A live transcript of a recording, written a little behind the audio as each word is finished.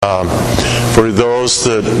For those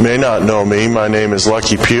that may not know me, my name is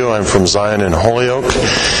Lucky Pugh. I'm from Zion in Holyoke,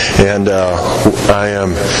 and I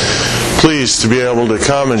am pleased to be able to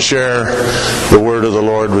come and share the Word of the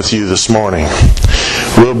Lord with you this morning.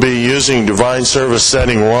 We'll be using Divine Service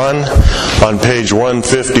Setting 1 on page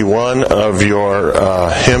 151 of your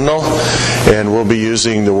hymnal, and we'll be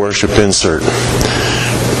using the worship insert.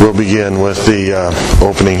 We'll begin with the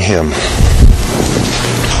opening hymn.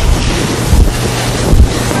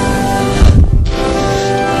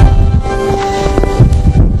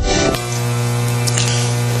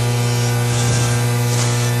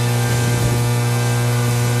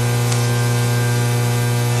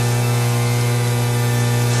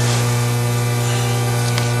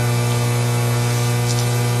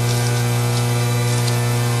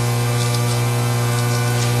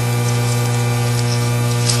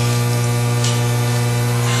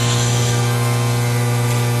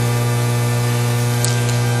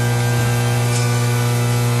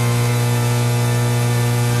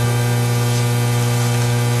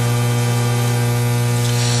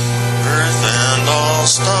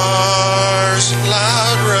 Stars,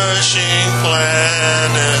 loud rushing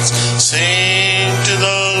planets, sing to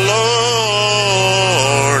the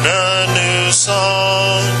Lord a new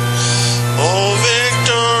song. Oh,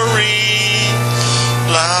 victory,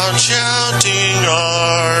 loud shouting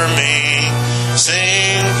army,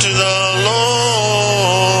 sing to the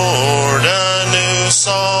Lord a new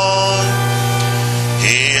song.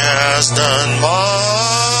 He has done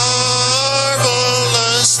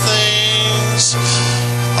marvelous things.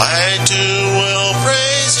 I too will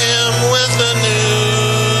praise Him with a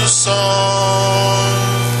new song.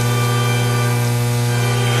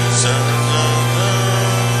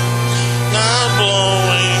 Loud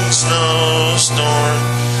blowing snowstorm,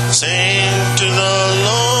 sing to the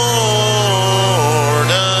Lord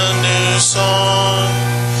a new song.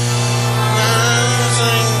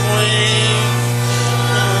 Rising leaves,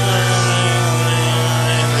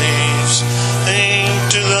 sing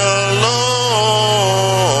to the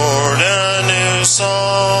Lord a new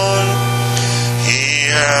song. He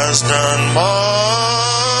has done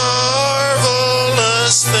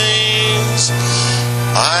marvelous things.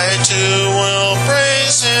 I too will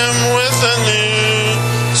praise Him with a new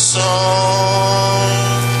song.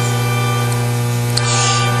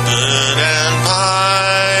 Wood and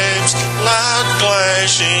pipes, loud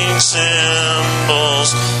clashing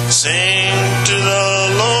cymbals, sing to the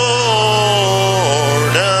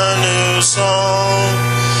Lord a new song.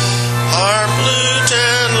 Harp, lute,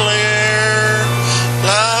 and lyre,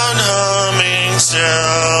 loud humming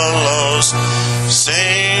cellos,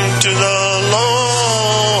 sing to the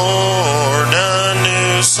Lord a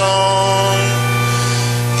new song.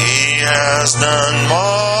 He has done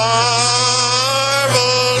marvelous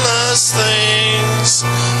things.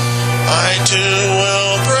 I too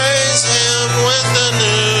will praise Him with a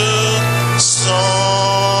new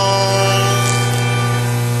song.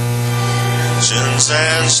 Engines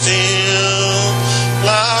and steel,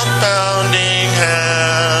 loud pounding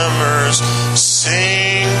hammers,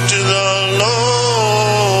 sing to the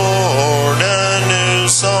Lord a new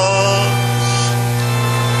song.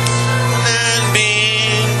 And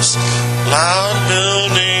beams, loud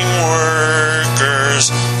building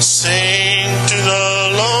workers, sing to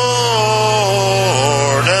the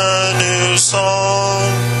Lord a new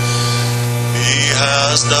song. He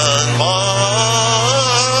has done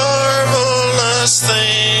marvelous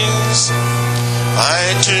things.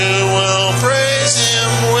 I too will praise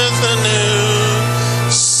Him with a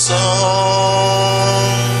new song.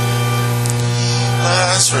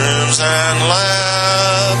 Classrooms and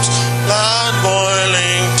labs, loud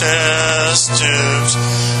boiling test tubes,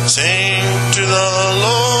 sing to the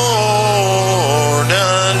Lord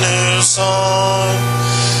a new song.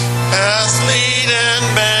 Athlete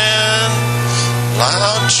and band,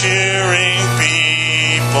 loud cheering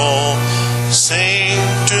people, sing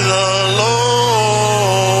to the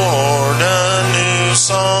Lord a new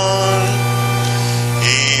song.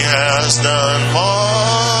 He has done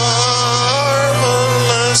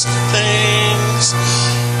marvelous things.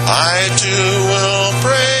 I too will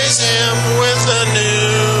praise Him with a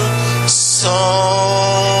new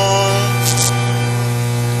song.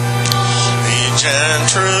 Speech and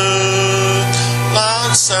truth,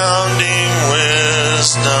 loud sounding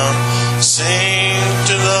wisdom, sing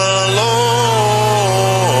to the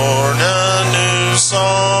Lord a new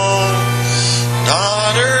song.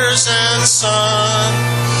 Daughters and sons,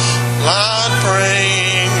 loud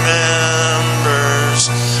praying members,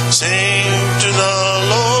 sing to the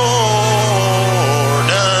Lord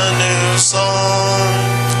a new song.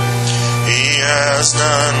 He has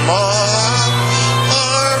done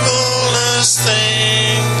marvelous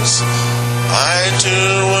too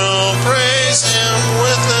will praise him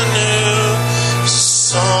with a new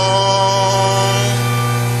song.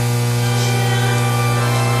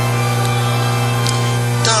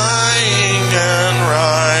 Dying and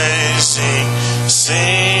rising,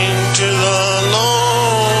 sing to the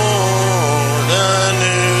Lord a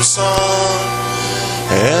new song.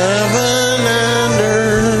 Heaven and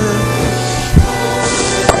earth.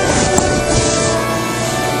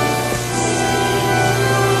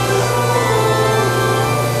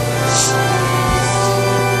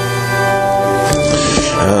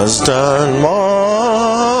 Has done marvelous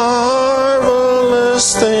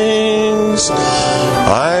things.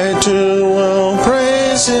 I too will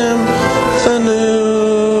praise him a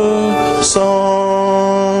new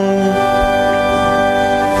song.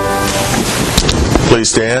 Please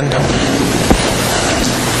stand.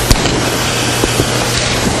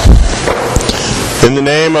 In the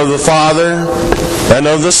name of the Father, and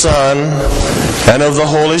of the Son, and of the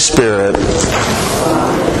Holy Spirit.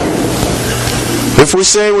 If we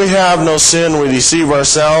say we have no sin, we deceive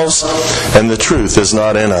ourselves, and the truth is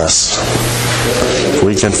not in us. If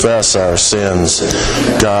we confess our sins,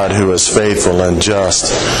 God, who is faithful and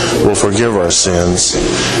just, will forgive our sins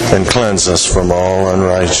and cleanse us from all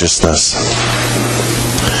unrighteousness.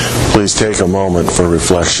 Please take a moment for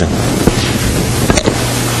reflection.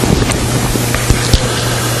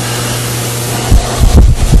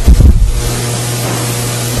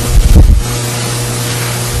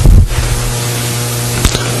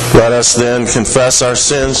 Let us then confess our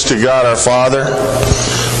sins to God our Father.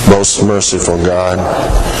 Most merciful God,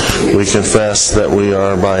 we confess that we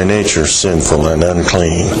are by nature sinful and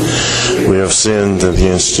unclean. We have sinned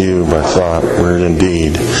against you by thought, word, and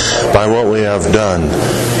deed, by what we have done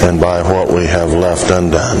and by what we have left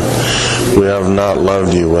undone. We have not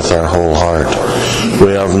loved you with our whole heart.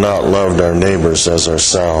 We have not loved our neighbors as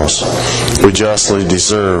ourselves. We justly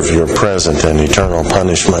deserve your present and eternal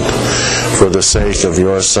punishment. For the sake of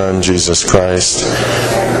your Son, Jesus Christ,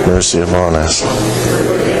 mercy upon us.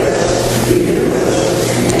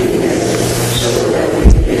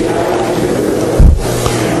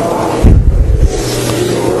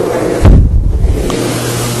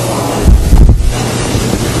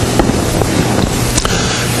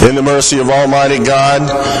 In the mercy of Almighty God,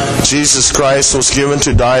 Jesus Christ was given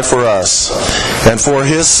to die for us, and for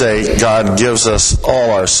his sake God forgives us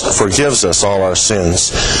all our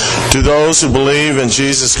sins. To those who believe in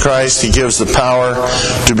Jesus Christ, he gives the power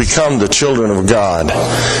to become the children of God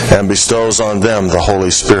and bestows on them the Holy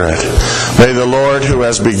Spirit. May the Lord, who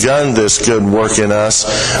has begun this good work in us,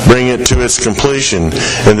 bring it to its completion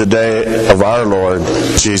in the day of our Lord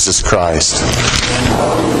Jesus Christ.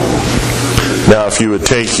 Now, if you would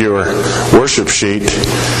take your worship sheet,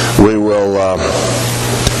 we will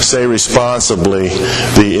say responsibly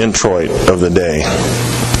the introit of the day.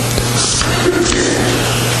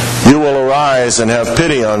 You will arise and have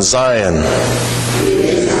pity on Zion.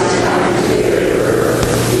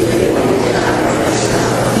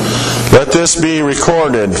 Let this be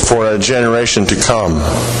recorded for a generation to come.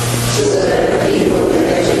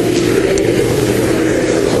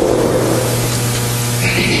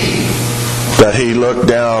 That he looked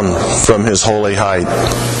down from his holy height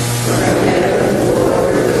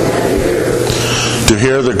to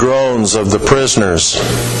hear the groans of the prisoners,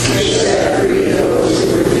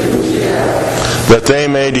 that they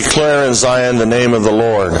may declare in Zion the name of the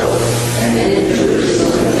Lord.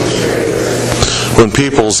 When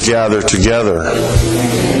peoples gather together,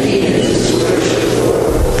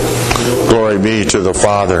 glory be to the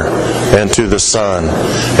Father, and to the Son,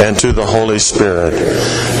 and to the Holy Spirit,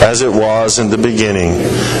 as it was in the beginning,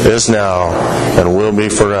 is now, and will be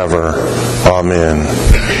forever. Amen.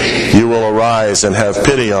 You will arise and have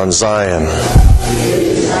pity on Zion.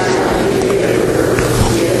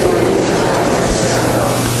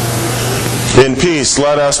 In peace,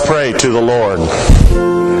 let us pray to the Lord.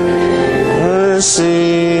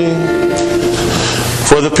 Mercy.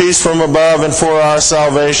 For the peace from above and for our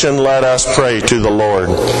salvation, let us pray to the Lord.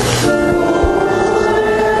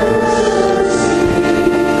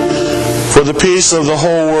 For the peace of the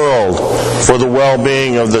whole world, for the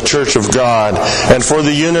well-being of the Church of God, and for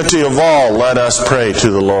the unity of all, let us pray to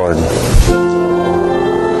the Lord.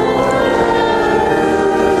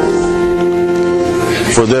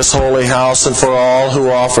 For this holy house and for all who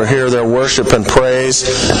offer here their worship and praise,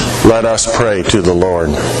 let us pray to the Lord.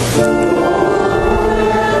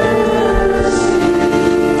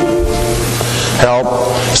 Help,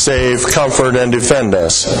 save, comfort, and defend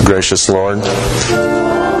us, gracious Lord.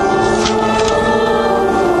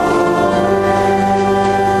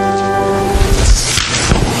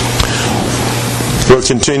 We'll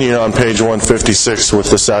continue on page 156 with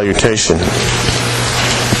the salutation.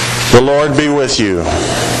 The Lord be with you.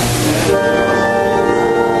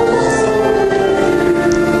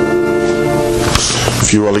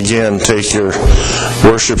 If you will again take your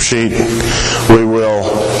worship sheet, we will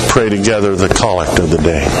pray together the collect of the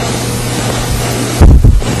day.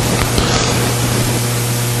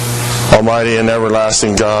 Almighty and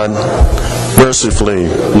everlasting God, mercifully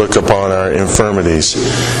look upon our infirmities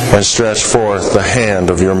and stretch forth the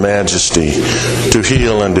hand of your majesty to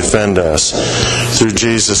heal and defend us through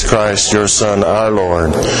Jesus Christ, your Son, our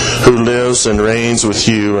Lord, who lives and reigns with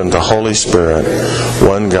you and the Holy Spirit,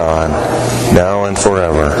 one God, now and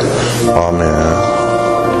forever. Amen.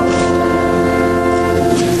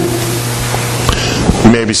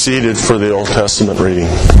 You may be seated for the Old Testament reading.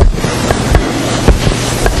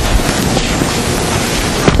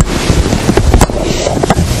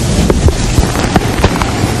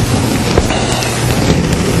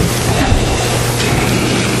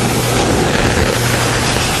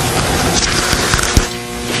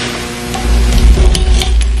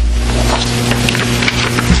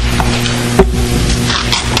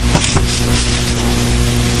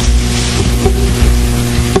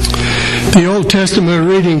 The Old Testament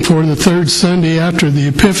reading for the third Sunday after the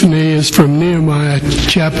Epiphany is from Nehemiah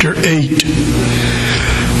chapter 8.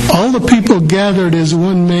 All the people gathered as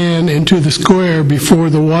one man into the square before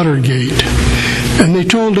the water gate, and they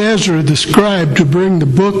told Ezra the scribe to bring the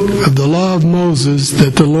book of the law of Moses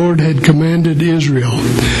that the Lord had commanded Israel.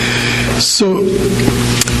 So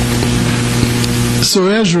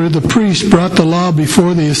Ezra the priest brought the law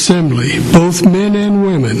before the assembly, both men and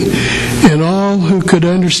women, and all who could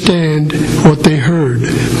understand what they heard,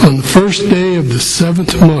 on the first day of the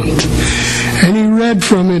 7th month. And he read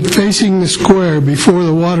from it facing the square before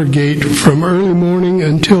the water gate from early morning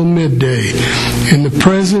until midday, in the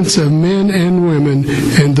presence of men and women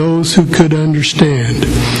and those who could understand.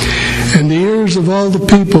 And the ears of all the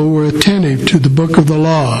people were attentive to the book of the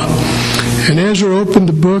law. And Ezra opened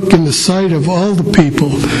the book in the sight of all the people,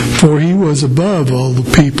 for he was above all the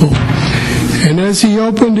people. And as he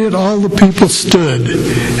opened it, all the people stood.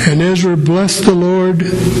 And Ezra blessed the Lord,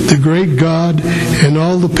 the great God, and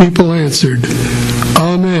all the people answered,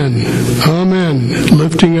 Amen, Amen,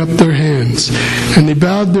 lifting up their hands. And they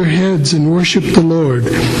bowed their heads and worshipped the Lord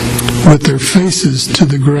with their faces to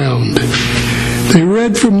the ground. They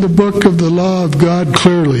read from the book of the law of God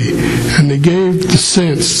clearly, and they gave the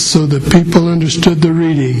sense so that people understood the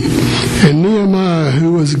reading. And Nehemiah,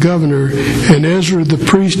 who was governor, and Ezra the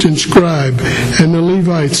priest and scribe, and the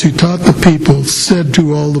Levites who taught the people, said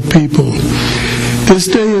to all the people, This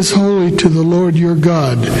day is holy to the Lord your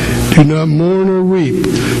God. Do not mourn or weep.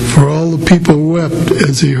 For all the people wept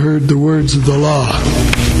as they heard the words of the law.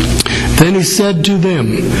 Then he said to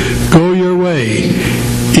them, Go your way.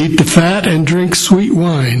 Eat the fat and drink sweet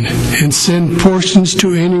wine, and send portions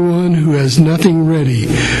to anyone who has nothing ready,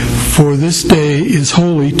 for this day is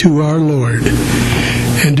holy to our Lord.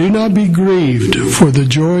 And do not be grieved, for the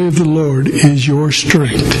joy of the Lord is your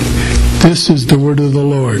strength. This is the word of the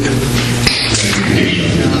Lord.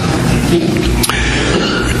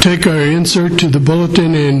 Take our insert to the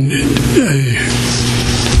bulletin and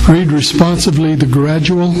read responsively the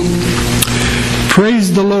gradual.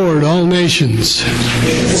 Praise the Lord, all nations.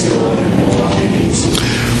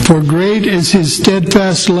 For great is his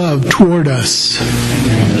steadfast love toward us.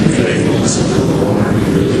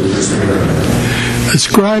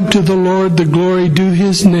 Ascribe to the Lord the glory due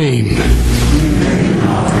his name.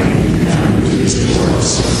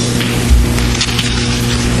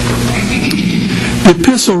 The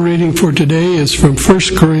epistle reading for today is from 1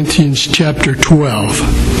 Corinthians chapter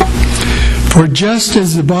 12. For just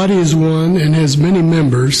as the body is one and has many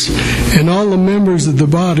members, and all the members of the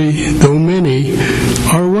body, though many,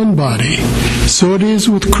 are one body, so it is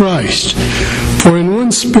with Christ. For in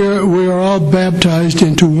one Spirit we are all baptized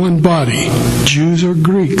into one body, Jews or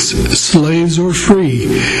Greeks, slaves or free,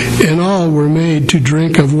 and all were made to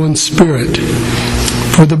drink of one Spirit.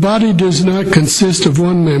 For the body does not consist of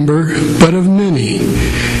one member, but of many.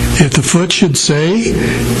 If the foot should say,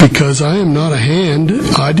 Because I am not a hand,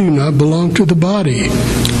 I do not belong to the body,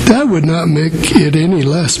 that would not make it any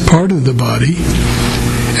less part of the body.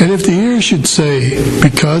 And if the ear should say,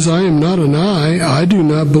 Because I am not an eye, I do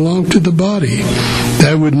not belong to the body,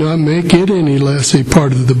 that would not make it any less a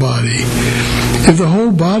part of the body. If the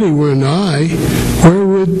whole body were an eye, where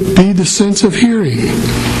would be the sense of hearing?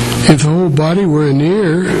 If the whole body were an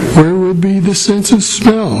ear, where would be the sense of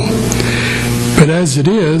smell? But as it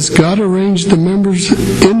is, God arranged the members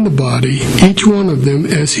in the body, each one of them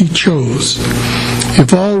as he chose.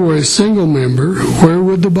 If all were a single member, where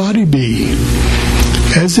would the body be?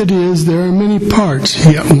 As it is, there are many parts,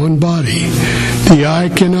 yet one body. The eye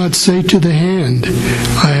cannot say to the hand,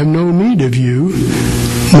 I have no need of you,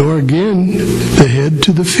 nor again the head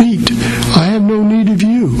to the feet, I have no need of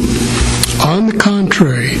you. On the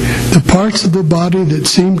contrary, the parts of the body that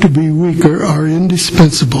seem to be weaker are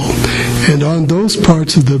indispensable, and on those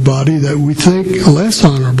parts of the body that we think less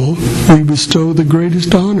honorable, we bestow the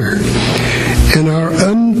greatest honor. And our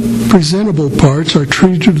unpresentable parts are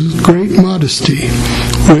treated with great modesty,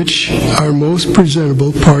 which our most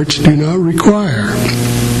presentable parts do not require.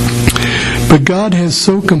 But God has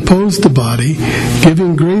so composed the body,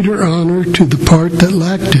 giving greater honor to the part that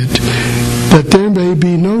lacked it, that there may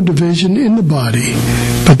be no division in the body,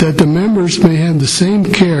 but that the members may have the same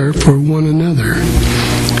care for one another.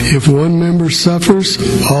 If one member suffers,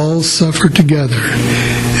 all suffer together.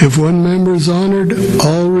 If one member is honored,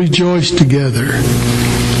 all rejoice together.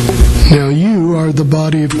 Now you are the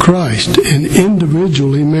body of Christ, and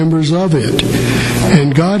individually members of it.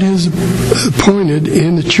 And God has appointed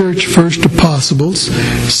in the church first apostles,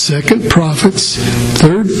 second prophets,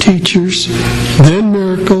 third teachers, then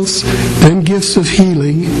miracles, then gifts of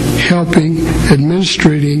healing, helping,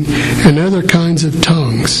 administrating, and other kinds of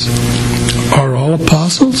tongues. Are all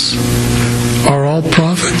apostles? Are all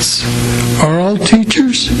prophets? Are all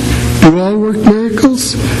teachers? Do all work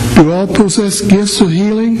miracles? Do all possess gifts of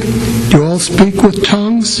healing? Do all speak with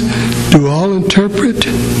tongues? Do all interpret?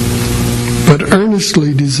 But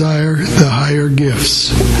earnestly desire the higher gifts.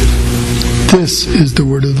 This is the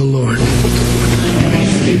word of the Lord.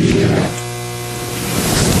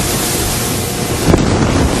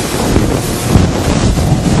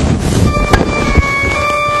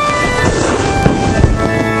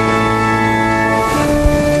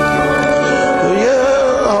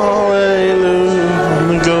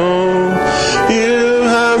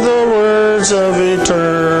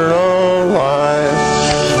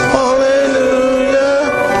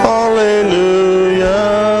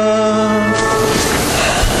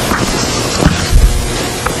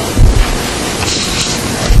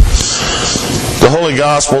 The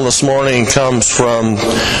Gospel this morning comes from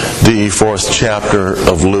the 4th chapter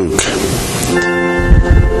of Luke.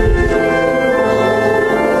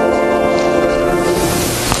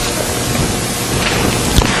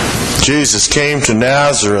 Jesus came to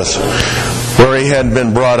Nazareth, where he had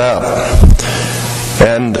been brought up.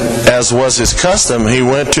 And as was his custom, he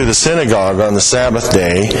went to the synagogue on the Sabbath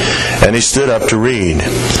day, and he stood up to read.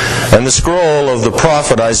 And the scroll of the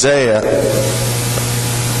prophet Isaiah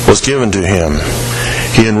was given to him.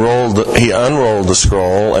 He unrolled the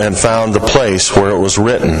scroll and found the place where it was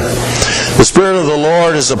written, "The Spirit of the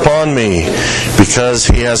Lord is upon me, because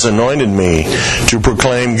he has anointed me to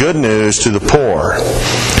proclaim good news to the poor.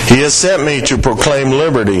 He has sent me to proclaim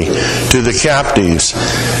liberty to the captives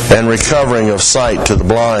and recovering of sight to the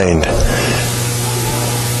blind,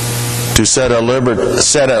 to set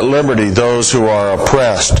at liberty those who are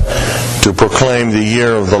oppressed, to proclaim the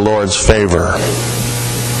year of the Lord's favor."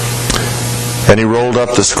 And he rolled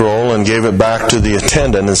up the scroll and gave it back to the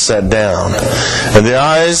attendant and sat down. And the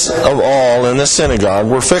eyes of all in the synagogue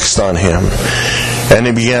were fixed on him. And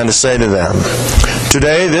he began to say to them,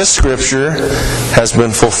 "Today this scripture has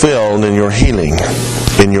been fulfilled in your hearing."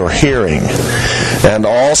 And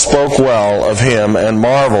all spoke well of him and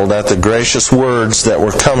marveled at the gracious words that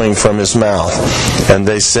were coming from his mouth. And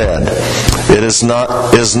they said, Is not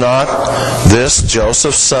this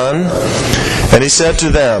Joseph's son?" And he said to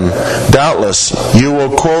them, "Doubtless you will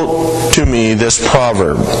quote to me this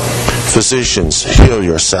proverb, 'Physicians, heal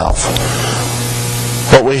yourself.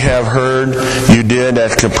 What we have heard you did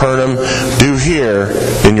at Capernaum, do here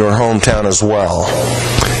in your hometown as well."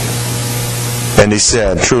 And he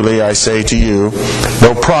said, "Truly I say to you,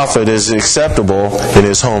 no prophet is acceptable in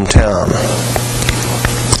his hometown.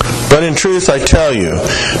 But in truth I tell you,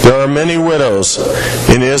 there are many widows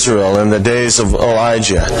in Israel in the days of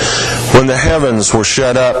Elijah, when the heavens were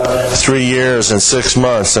shut up 3 years and 6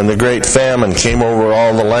 months, and the great famine came over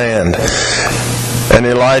all the land. And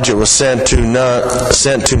Elijah was sent to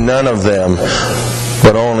none of them,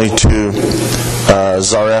 but only to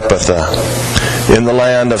Zarephath in the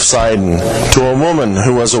land of Sidon, to a woman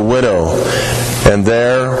who was a widow. And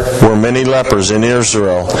there were many lepers in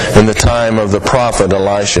Israel in the time of the prophet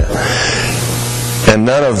Elisha. And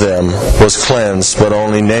none of them was cleansed, but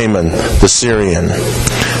only Naaman the Syrian."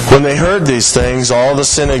 When they heard these things, all the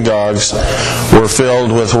synagogues were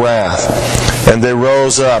filled with wrath. And they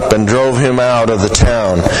rose up and drove him out of the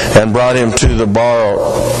town, and brought him to the brow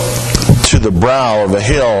of a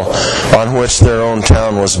hill on which their own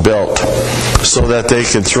town was built, so that they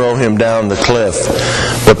could throw him down the cliff.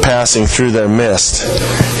 But passing through their midst,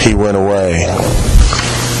 he went away.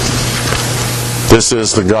 This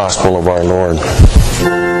is the gospel of our Lord.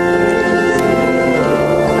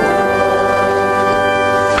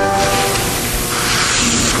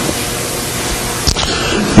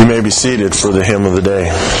 You may be seated for the hymn of the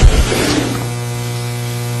day.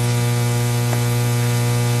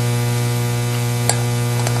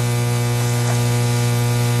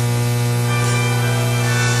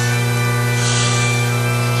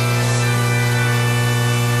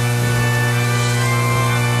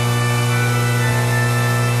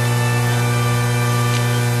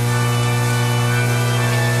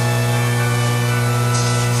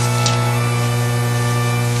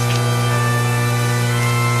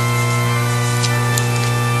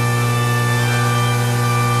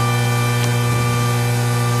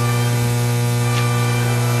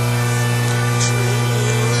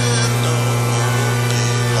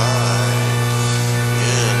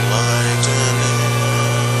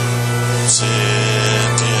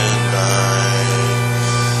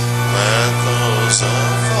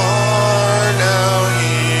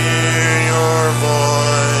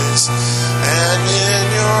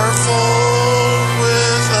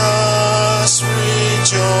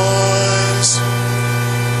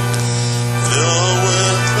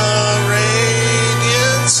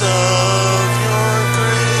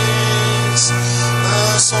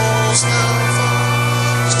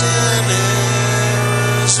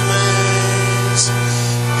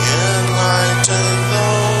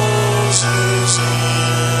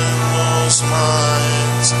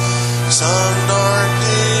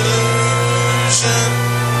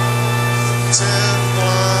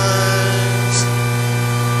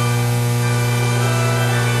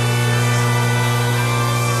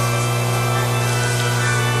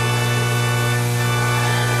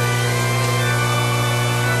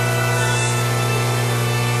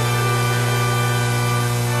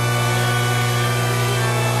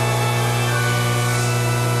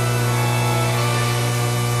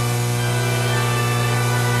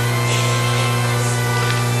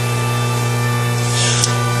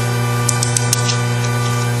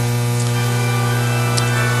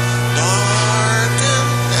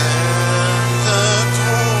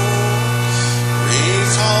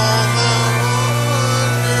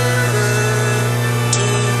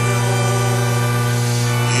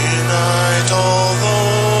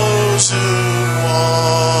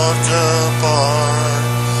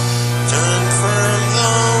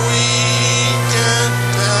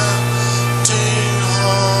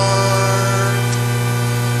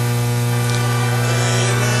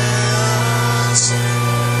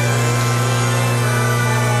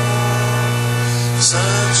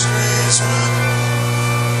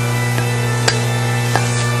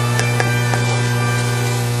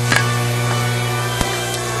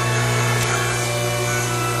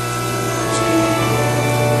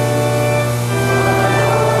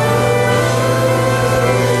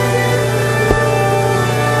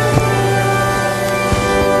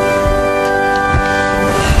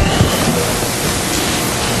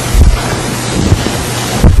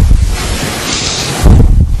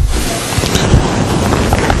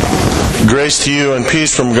 Grace to you and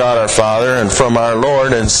peace from God our Father and from our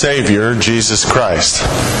Lord and Savior, Jesus Christ.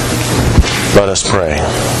 Let us pray.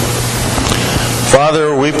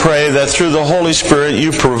 Father, we pray that through the Holy Spirit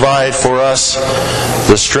you provide for us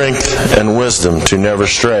the strength and wisdom to never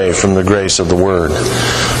stray from the grace of the Word.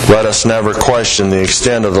 Let us never question the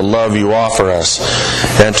extent of the love you offer us,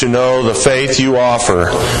 and to know the faith you offer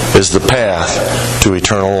is the path to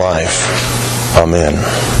eternal life. Amen.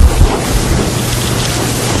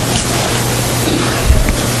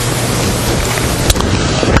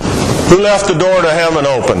 Who left the door to heaven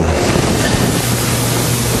open?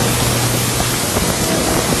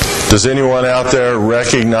 Does anyone out there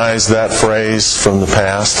recognize that phrase from the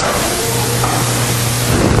past?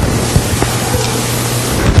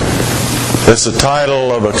 It's the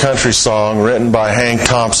title of a country song written by Hank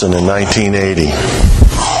Thompson in 1980.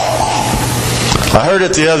 I heard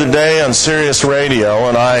it the other day on Sirius Radio,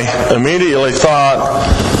 and I immediately thought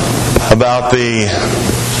about the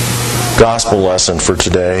gospel lesson for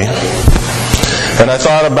today. And I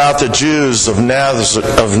thought about the Jews of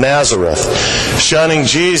Nazareth shunning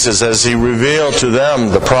Jesus as he revealed to them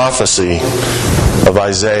the prophecy of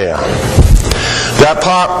Isaiah. That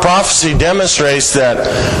prophecy demonstrates that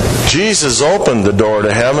Jesus opened the door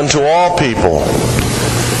to heaven to all people,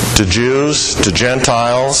 to Jews, to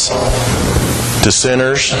Gentiles, to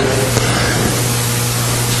sinners,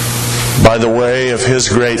 by the way of his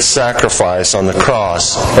great sacrifice on the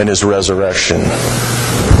cross and his resurrection.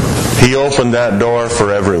 He opened that door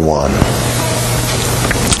for everyone.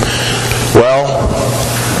 Well,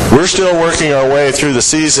 We're still working our way through the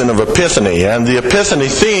season of Epiphany, and the Epiphany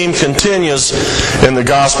theme continues in the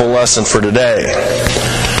gospel lesson for today.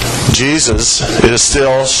 Jesus is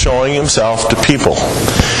still showing himself to people.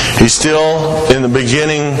 He's still in the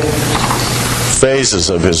beginning phases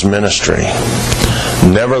of his ministry.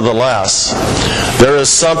 Nevertheless, there is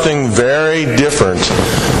something very different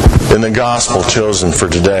in the gospel chosen for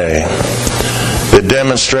today. It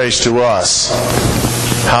demonstrates to us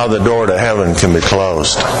how the door to heaven can be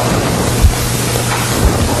closed.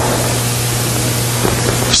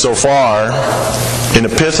 So far, in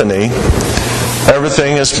Epiphany,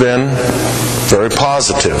 everything has been very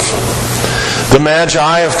positive. The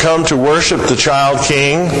Magi have come to worship the child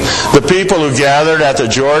king. The people who gathered at the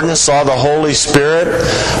Jordan saw the Holy Spirit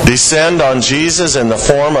descend on Jesus in the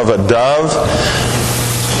form of a dove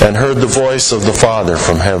and heard the voice of the Father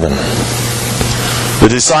from heaven. The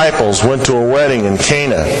disciples went to a wedding in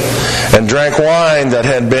Cana and drank wine that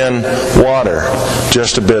had been water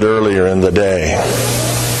just a bit earlier in the day.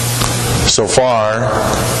 So far,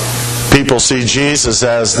 people see Jesus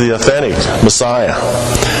as the authentic Messiah.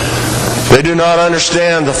 They do not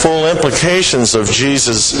understand the full implications of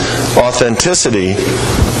Jesus' authenticity,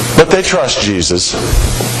 but they trust Jesus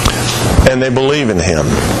and they believe in him.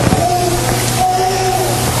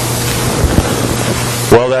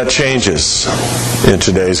 Well, that changes in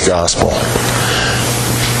today's gospel.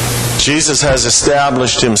 Jesus has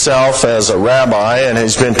established himself as a rabbi and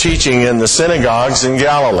has been teaching in the synagogues in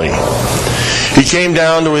Galilee. He came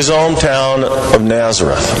down to his hometown of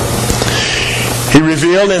Nazareth. He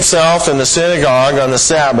revealed himself in the synagogue on the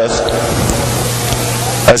Sabbath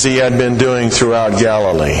as he had been doing throughout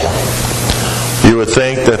Galilee. You would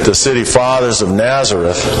think that the city fathers of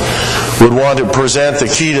Nazareth would want to present the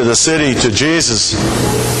key to the city to Jesus,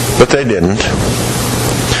 but they didn't.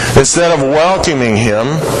 Instead of welcoming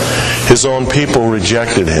him, his own people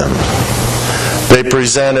rejected him. They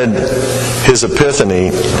presented his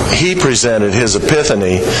epiphany. He presented his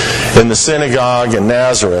epiphany in the synagogue in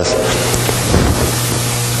Nazareth,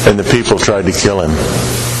 and the people tried to kill him.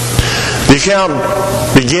 The account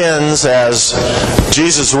begins as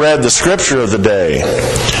Jesus read the scripture of the day.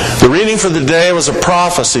 The reading for the day was a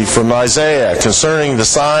prophecy from Isaiah concerning the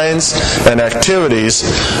signs and activities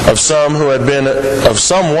of someone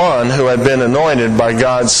who had been anointed by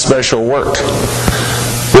God's special work.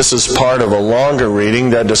 This is part of a longer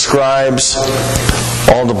reading that describes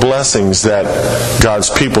all the blessings that God's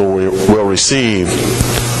people will receive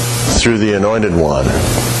through the Anointed One.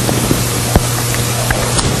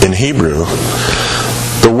 In Hebrew,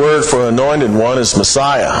 the word for Anointed One is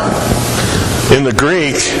Messiah. In the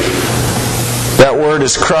Greek, that word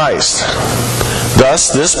is Christ.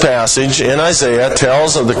 Thus, this passage in Isaiah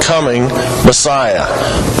tells of the coming Messiah,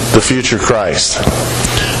 the future Christ.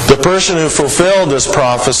 The person who fulfilled this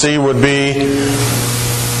prophecy would be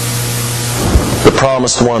the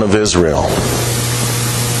promised one of Israel.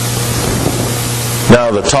 Now,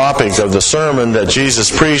 the topic of the sermon that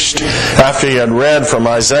Jesus preached after he had read from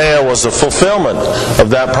Isaiah was the fulfillment of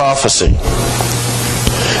that prophecy.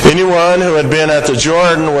 Anyone who had been at the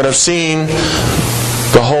Jordan would have seen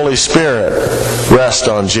the Holy Spirit rest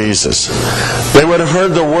on Jesus. They would have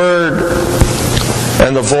heard the word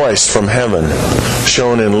and the voice from heaven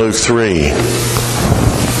shown in Luke 3.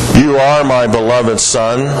 You are my beloved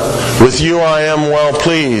Son. With you I am well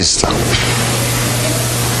pleased.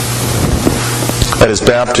 At his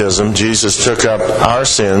baptism, Jesus took up our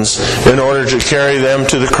sins in order to carry them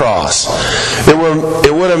to the cross. It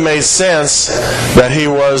would have made sense that he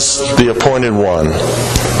was the appointed one,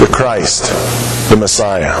 the Christ, the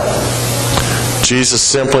Messiah. Jesus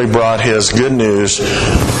simply brought his good news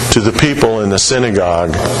to the people in the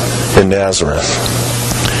synagogue in Nazareth.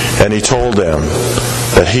 And he told them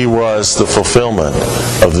that he was the fulfillment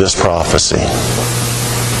of this prophecy.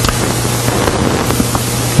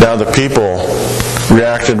 Now the people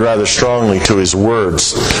reacted rather strongly to his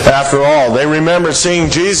words. After all, they remembered seeing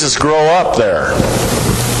Jesus grow up there.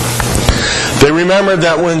 They remembered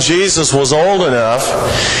that when Jesus was old enough,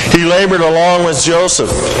 he labored along with Joseph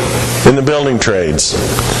in the building trades,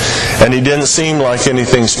 and he didn't seem like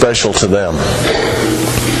anything special to them.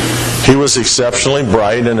 He was exceptionally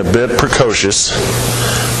bright and a bit precocious,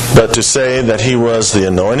 but to say that he was the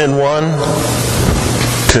Anointed One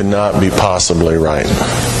could not be possibly right.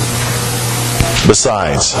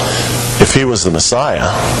 Besides, if he was the Messiah,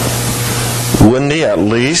 wouldn't he at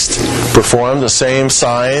least perform the same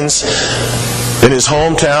signs in his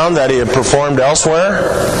hometown that he had performed elsewhere?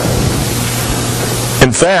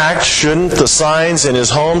 In fact, shouldn't the signs in his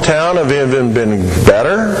hometown have even been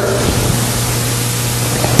better?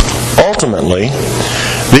 Ultimately,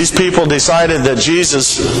 These people decided that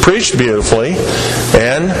Jesus preached beautifully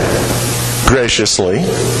and graciously,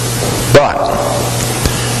 but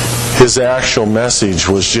his actual message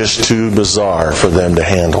was just too bizarre for them to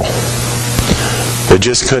handle. They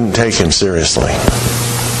just couldn't take him seriously.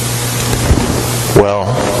 Well,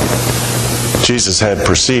 Jesus had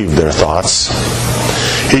perceived their thoughts.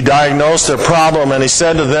 He diagnosed their problem and he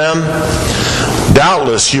said to them,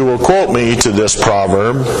 "Doubtless you will quote me to this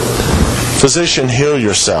proverb, 'Physician, heal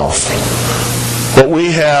yourself.' What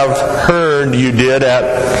we have heard you did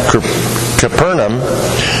at Capernaum,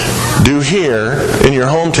 do here in your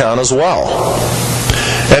hometown as well."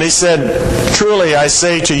 And he said, "Truly I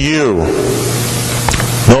say to you,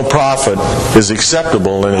 no prophet is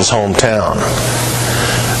acceptable in his hometown."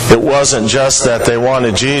 It wasn't just that they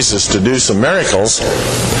wanted Jesus to do some miracles.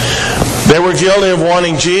 They were guilty of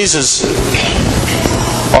wanting Jesus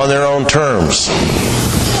on their own terms.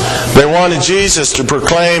 They wanted Jesus to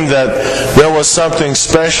proclaim that there was something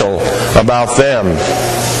special about them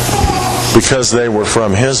because they were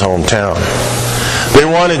from his hometown. They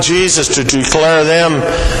wanted Jesus to declare them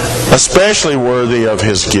especially worthy of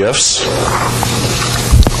his gifts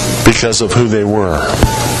because of who they were.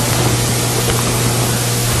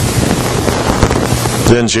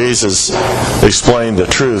 Then Jesus explained the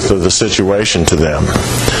truth of the situation to them.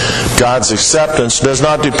 God's acceptance does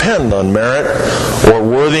not depend on merit or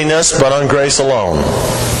worthiness, but on grace alone.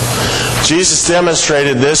 Jesus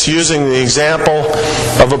demonstrated this using the example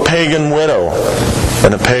of a pagan widow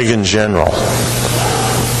and a pagan general.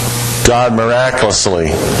 God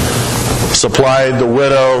miraculously supplied the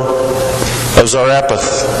widow of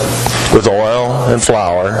Zarephath with oil and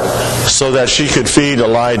flour so that she could feed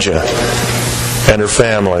Elijah and her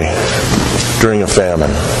family during a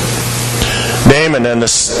famine. Naaman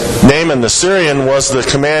the Syrian was the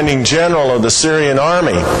commanding general of the Syrian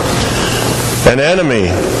army, an enemy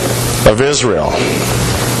of Israel.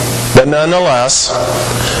 But nonetheless,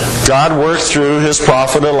 God worked through his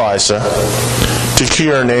prophet Elisha to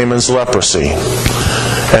cure Naaman's leprosy.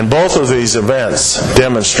 And both of these events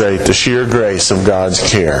demonstrate the sheer grace of God's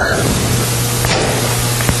care.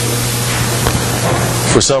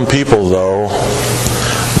 For some people, though,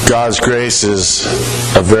 God's grace is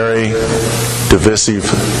a very divisive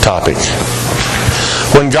topic.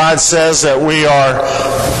 When God says that we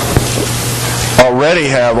already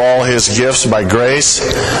have all his gifts by grace,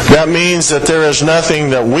 that means that there is nothing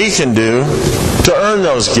that we can do to earn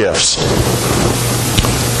those gifts.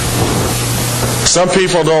 Some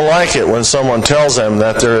people don't like it when someone tells them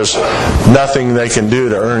that there is nothing they can do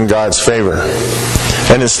to earn God's favor.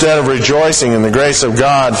 And instead of rejoicing in the grace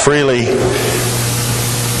God freely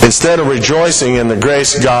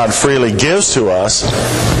gives to us,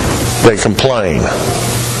 they complain.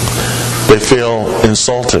 They feel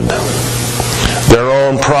insulted. Their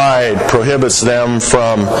own pride prohibits them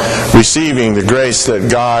from receiving the grace that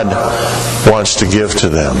God wants to give to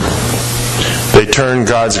them. They turn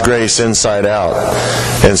God's grace inside out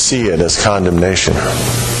and see it as condemnation.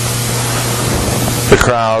 The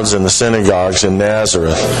crowds in the synagogues in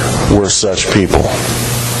Nazareth were such people.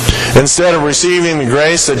 Instead of receiving the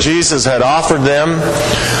grace that Jesus had offered them,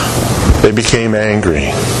 they became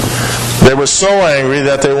angry. They were so angry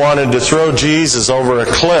that they wanted to throw Jesus over a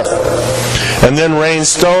cliff and then rain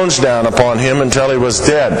stones down upon him until he was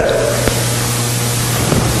dead.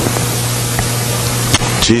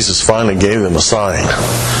 Jesus finally gave them a sign.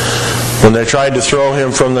 When they tried to throw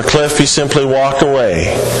him from the cliff, he simply walked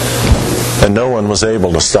away, and no one was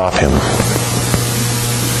able to stop him.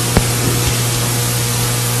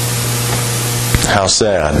 How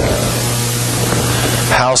sad.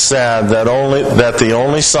 How sad that the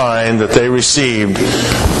only sign that they received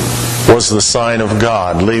was the sign of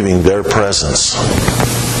God leaving their presence.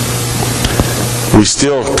 We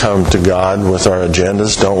still come to God with our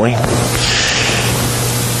agendas, don't we?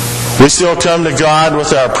 We still come to God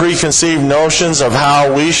with our preconceived notions of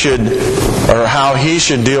how we should, or how He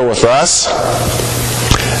should deal with us.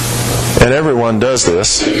 And everyone does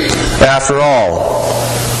this. After all,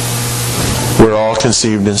 we're all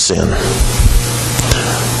conceived in sin.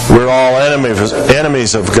 We're all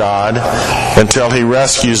enemies of God until He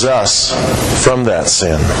rescues us from that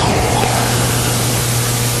sin.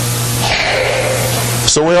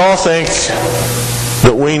 So we all think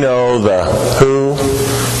that we know the who,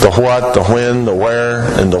 the what, the when, the where,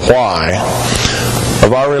 and the why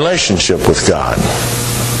of our relationship with God.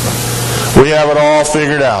 We have it all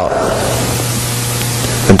figured out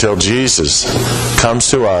until Jesus comes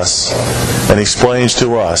to us and explains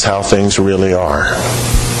to us how things really are.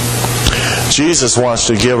 Jesus wants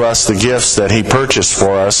to give us the gifts that He purchased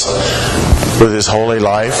for us with His holy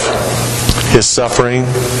life, His suffering,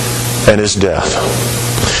 and His death.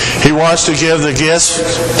 He wants to give the gifts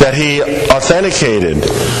that He authenticated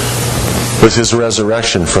with His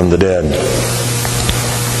resurrection from the dead.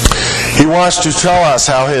 He wants to tell us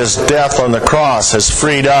how His death on the cross has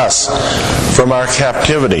freed us from our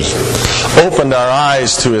captivity, opened our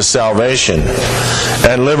eyes to His salvation,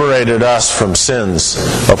 and liberated us from sin's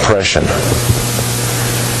oppression.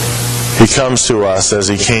 He comes to us as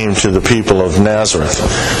He came to the people of Nazareth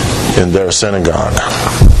in their synagogue.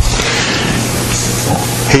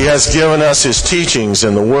 He has given us His teachings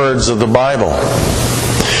in the words of the Bible.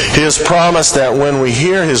 He has promised that when we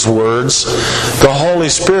hear His words, the Holy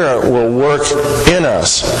Spirit will work in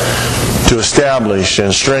us to establish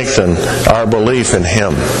and strengthen our belief in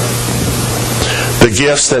Him. The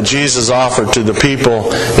gifts that Jesus offered to the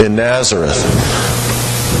people in Nazareth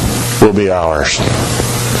will be ours.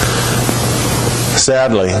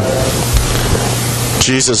 Sadly,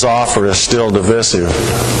 Jesus' offer is still divisive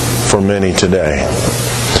for many today.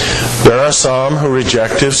 There are some who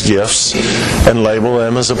reject His gifts and label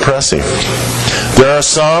them as oppressive. There are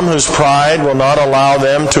some whose pride will not allow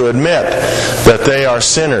them to admit that they are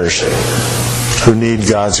sinners who need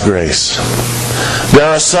God's grace. There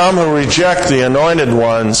are some who reject the Anointed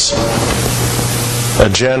One's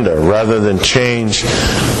agenda rather than change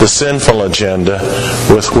the sinful agenda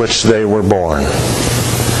with which they were born.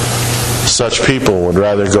 Such people would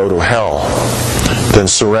rather go to hell than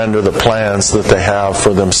surrender the plans that they have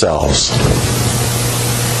for themselves.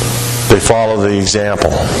 They follow the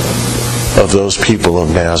example of those people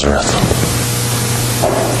of Nazareth.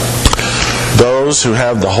 Those who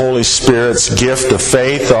have the Holy Spirit's gift of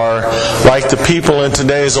faith are like the people in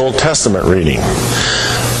today's Old Testament reading.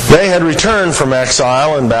 They had returned from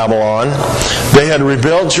exile in Babylon. They had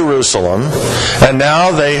rebuilt Jerusalem. And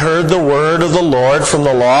now they heard the word of the Lord from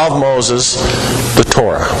the law of Moses, the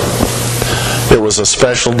Torah. It was a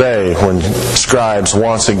special day when scribes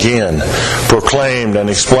once again proclaimed and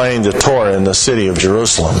explained the Torah in the city of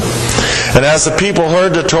Jerusalem. And as the people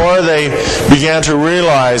heard the Torah, they began to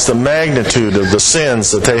realize the magnitude of the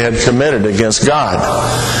sins that they had committed against God.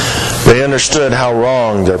 They understood how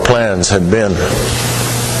wrong their plans had been.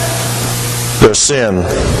 Their sin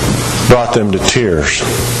brought them to tears.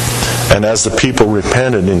 And as the people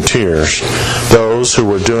repented in tears, those who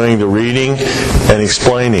were doing the reading and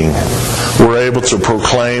explaining were able to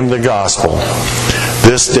proclaim the gospel.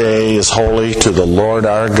 This day is holy to the Lord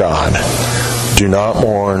our God. Do not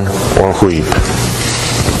mourn or weep.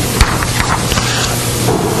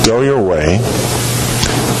 Go your way.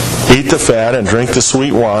 Eat the fat and drink the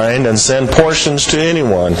sweet wine, and send portions to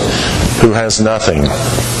anyone who has nothing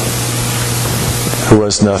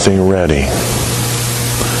ready.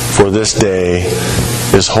 For this day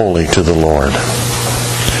is holy to the Lord.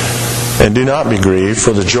 And do not be grieved,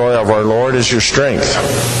 for the joy of our Lord is your strength.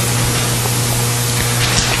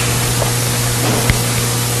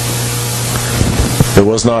 It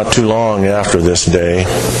was not too long after this day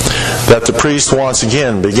that the priest once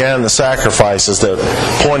again began the sacrifices that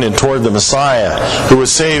pointed toward the Messiah who would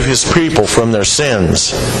save His people from their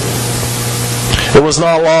sins. It was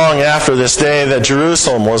not long after this day that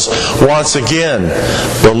Jerusalem was once again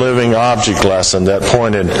the living object lesson that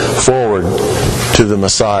pointed forward to the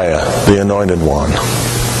Messiah, the Anointed One.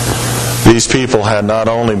 These people had not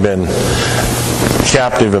only been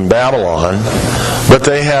captive in Babylon, but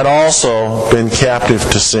they had also been captive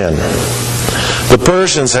to sin. The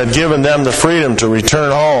Persians had given them the freedom to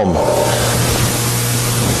return home.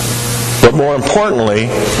 But more importantly,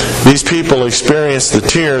 these people experienced the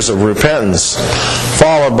tears of repentance,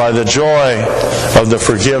 followed by the joy of the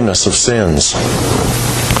forgiveness of sins.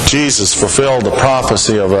 Jesus fulfilled the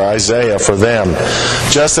prophecy of Isaiah for them,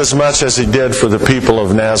 just as much as He did for the people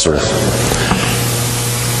of Nazareth.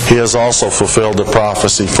 He has also fulfilled the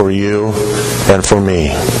prophecy for you and for me.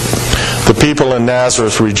 The people in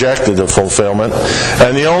Nazareth rejected the fulfillment,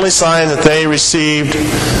 and the only sign that they received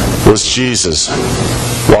was Jesus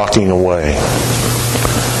walking away.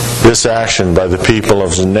 This action by the people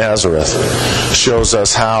of Nazareth shows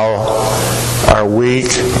us how our weak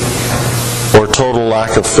or total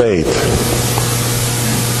lack of faith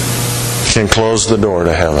can close the door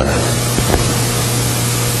to heaven.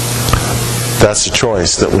 That's a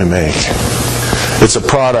choice that we make. It's a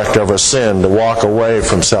product of our sin to walk away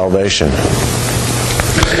from salvation.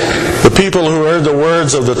 The people who heard the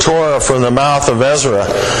words of the Torah from the mouth of Ezra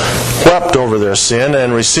wept over their sin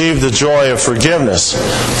and received the joy of forgiveness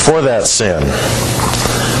for that sin.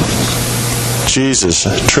 Jesus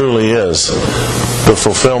truly is the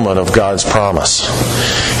fulfillment of God's promise.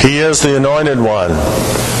 He is the Anointed One,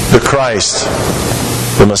 the Christ,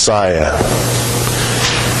 the Messiah.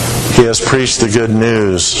 He has preached the good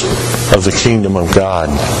news of the kingdom of God.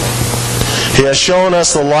 He has shown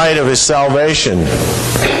us the light of His salvation.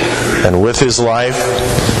 And with His life,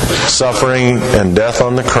 suffering, and death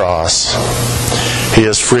on the cross, He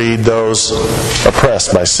has freed those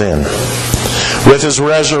oppressed by sin. With His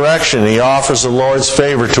resurrection, He offers the Lord's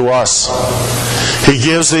favor to us. He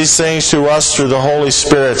gives these things to us through the Holy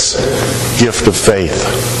Spirit's gift of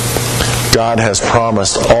faith. God has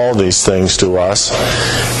promised all these things to us,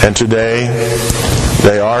 and today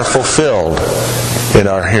they are fulfilled in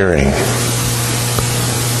our hearing.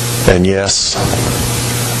 And yes,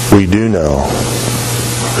 we do know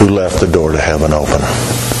who left the door to heaven open.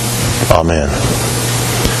 Amen.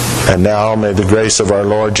 And now may the grace of our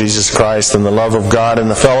Lord Jesus Christ and the love of God and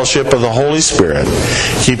the fellowship of the Holy Spirit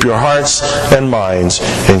keep your hearts and minds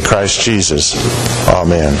in Christ Jesus.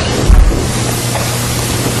 Amen.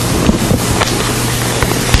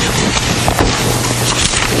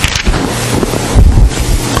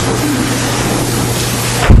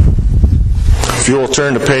 If you will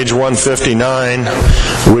turn to page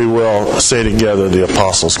 159, we will say together the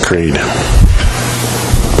Apostles' Creed.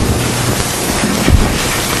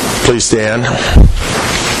 Please stand.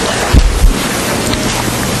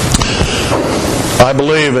 I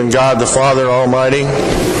believe in God the Father Almighty,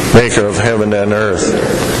 maker of heaven and earth,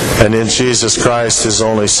 and in Jesus Christ, His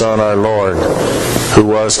only Son, our Lord, who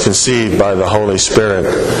was conceived by the Holy Spirit,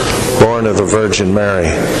 born of the Virgin Mary,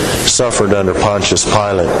 suffered under Pontius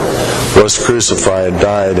Pilate, was crucified,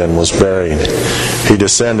 died, and was buried. He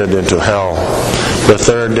descended into hell. The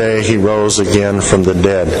third day He rose again from the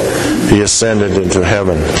dead. He ascended into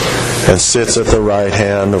heaven and sits at the right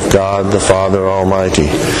hand of God the Father Almighty.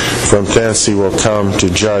 From thence He will come to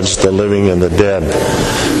judge the living and the dead.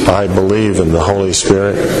 I believe in the Holy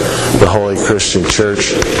Spirit, the holy Christian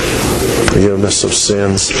Church, forgiveness of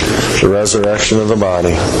sins, the resurrection of the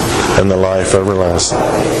body, and the life everlasting.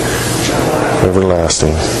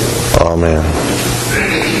 Everlasting. Amen.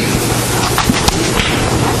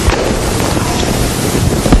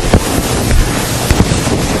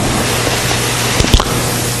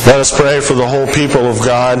 Let us pray for the whole people of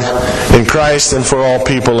God in Christ and for all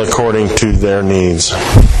people according to their needs.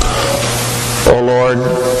 O Lord,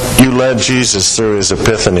 You led Jesus through His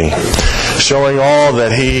epiphany, showing all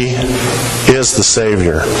that He is the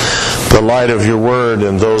Savior, the light of Your word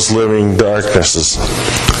in those living darknesses,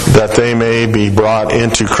 that they may be brought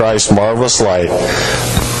into Christ's marvelous light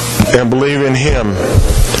and believe in Him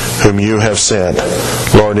whom You have sent.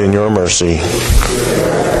 Lord, in Your mercy.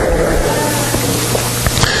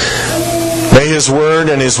 May His word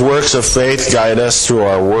and His works of faith guide us through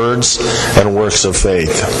our words and works of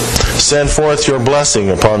faith. Send forth Your blessing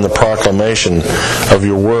upon the proclamation of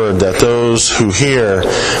Your word, that those who hear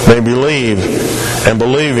may believe, and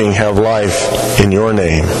believing have life in Your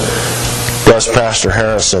name. Bless Pastor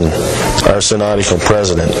Harrison, our synodical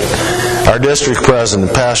president, our district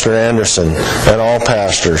president, Pastor Anderson, and all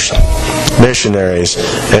pastors, missionaries,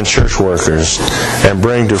 and church workers, and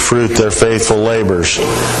bring to fruit their faithful labors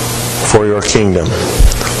for Your kingdom.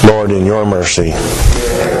 Lord, in Your mercy.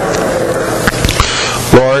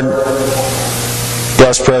 Lord,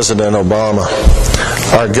 bless President Obama,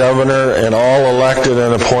 our governor, and all elected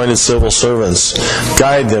and appointed civil servants.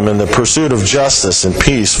 Guide them in the pursuit of justice and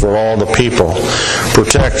peace for all the people.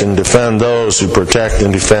 Protect and defend those who protect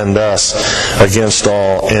and defend us against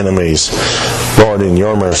all enemies. Lord, in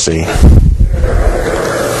Your mercy.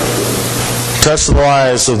 Touch the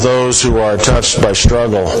lives of those who are touched by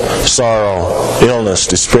struggle, sorrow, illness,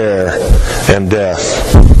 despair, and death.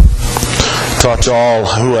 Touch all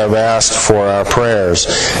who have asked for our prayers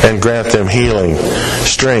and grant them healing,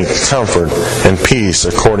 strength, comfort, and peace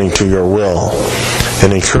according to Your will.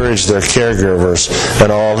 And encourage their caregivers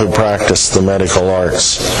and all who practice the medical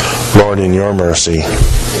arts. Lord, in Your mercy.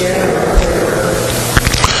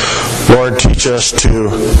 Lord, teach us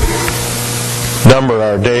to number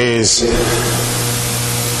our days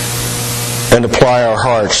and apply our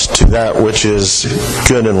hearts to that which is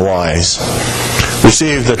good and wise.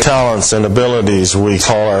 Receive the talents and abilities we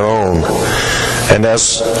call our own. And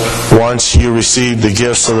as once You received the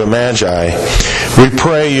gifts of the Magi, we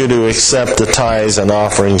pray You to accept the tithes and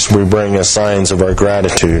offerings we bring as signs of our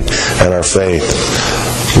gratitude and our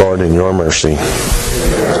faith. Lord, in Your mercy.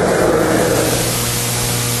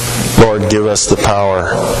 Lord, give us the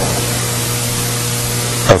power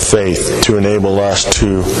of faith to enable us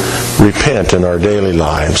to repent in our daily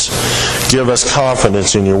lives. Give us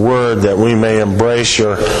confidence in Your word that we may embrace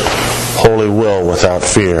Your holy will without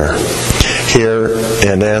fear. Hear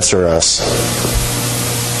and answer us,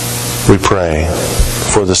 we pray,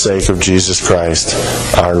 for the sake of Jesus Christ,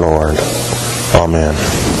 our Lord. Amen.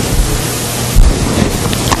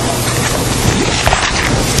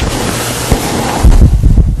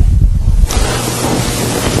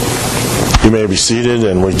 You may be seated,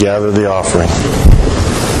 and we gather the offering.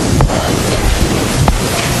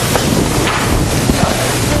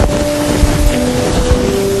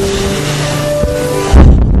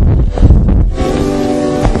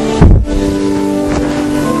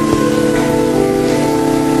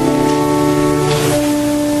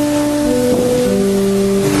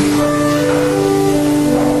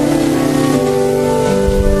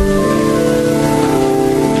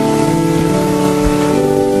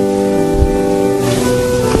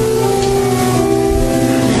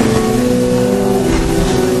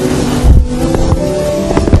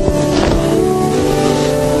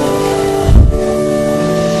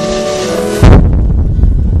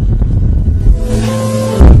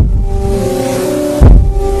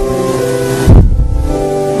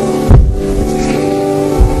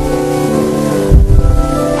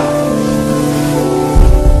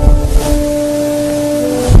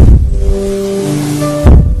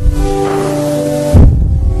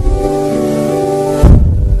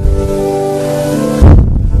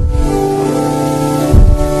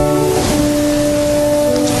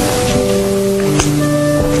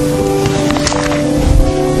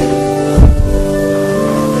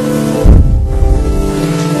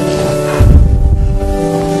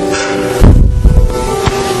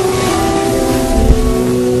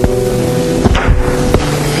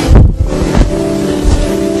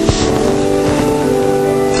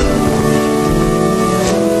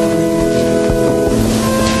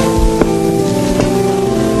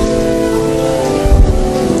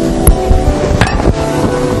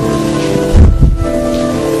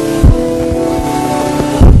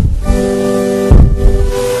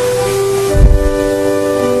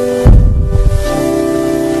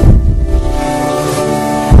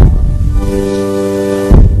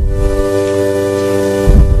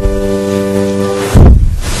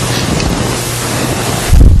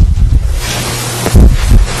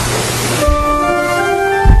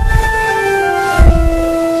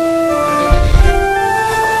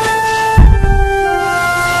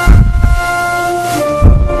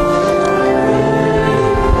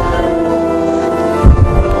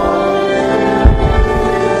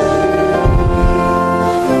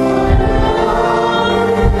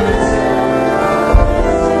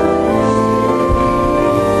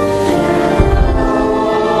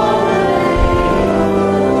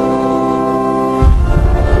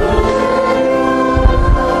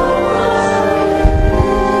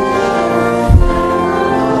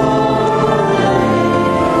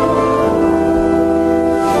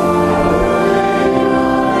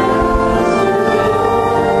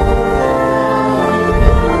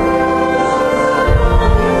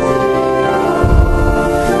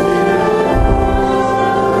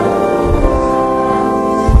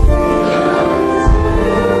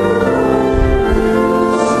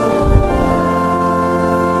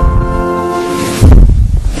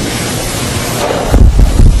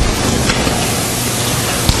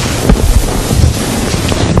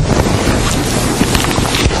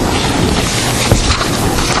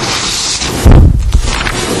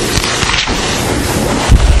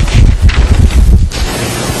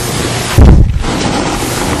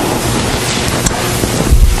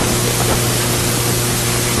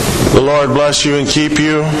 The Lord bless you and keep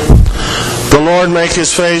you. The Lord make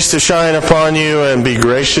his face to shine upon you and be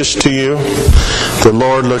gracious to you. The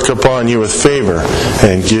Lord look upon you with favor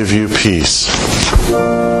and give you peace.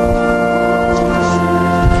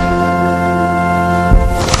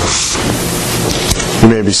 You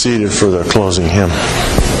may be seated for the closing hymn.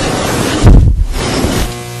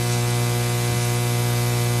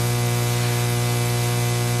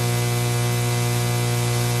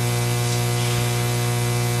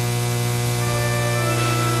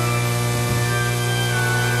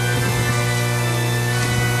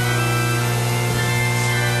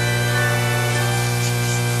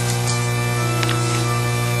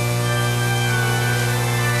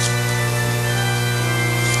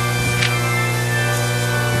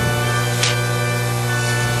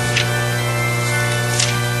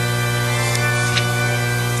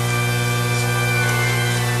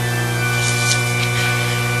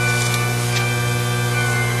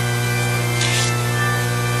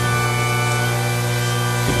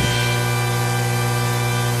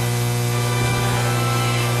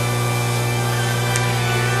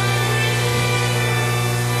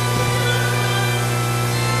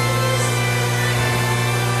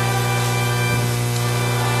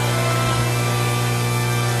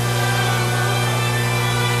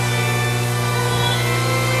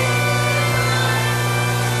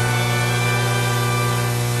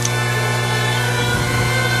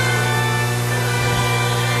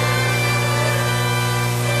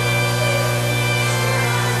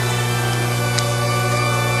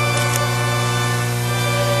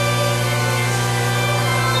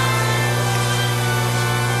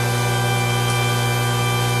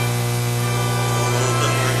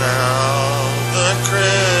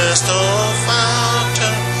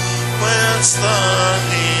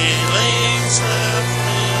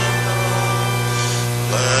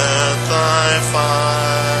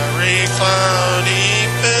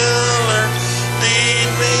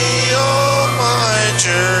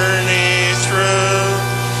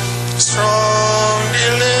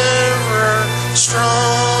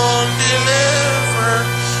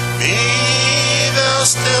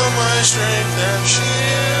 my strength and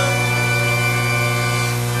shield.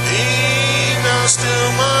 Be thou still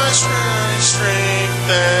my strength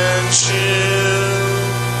and shield.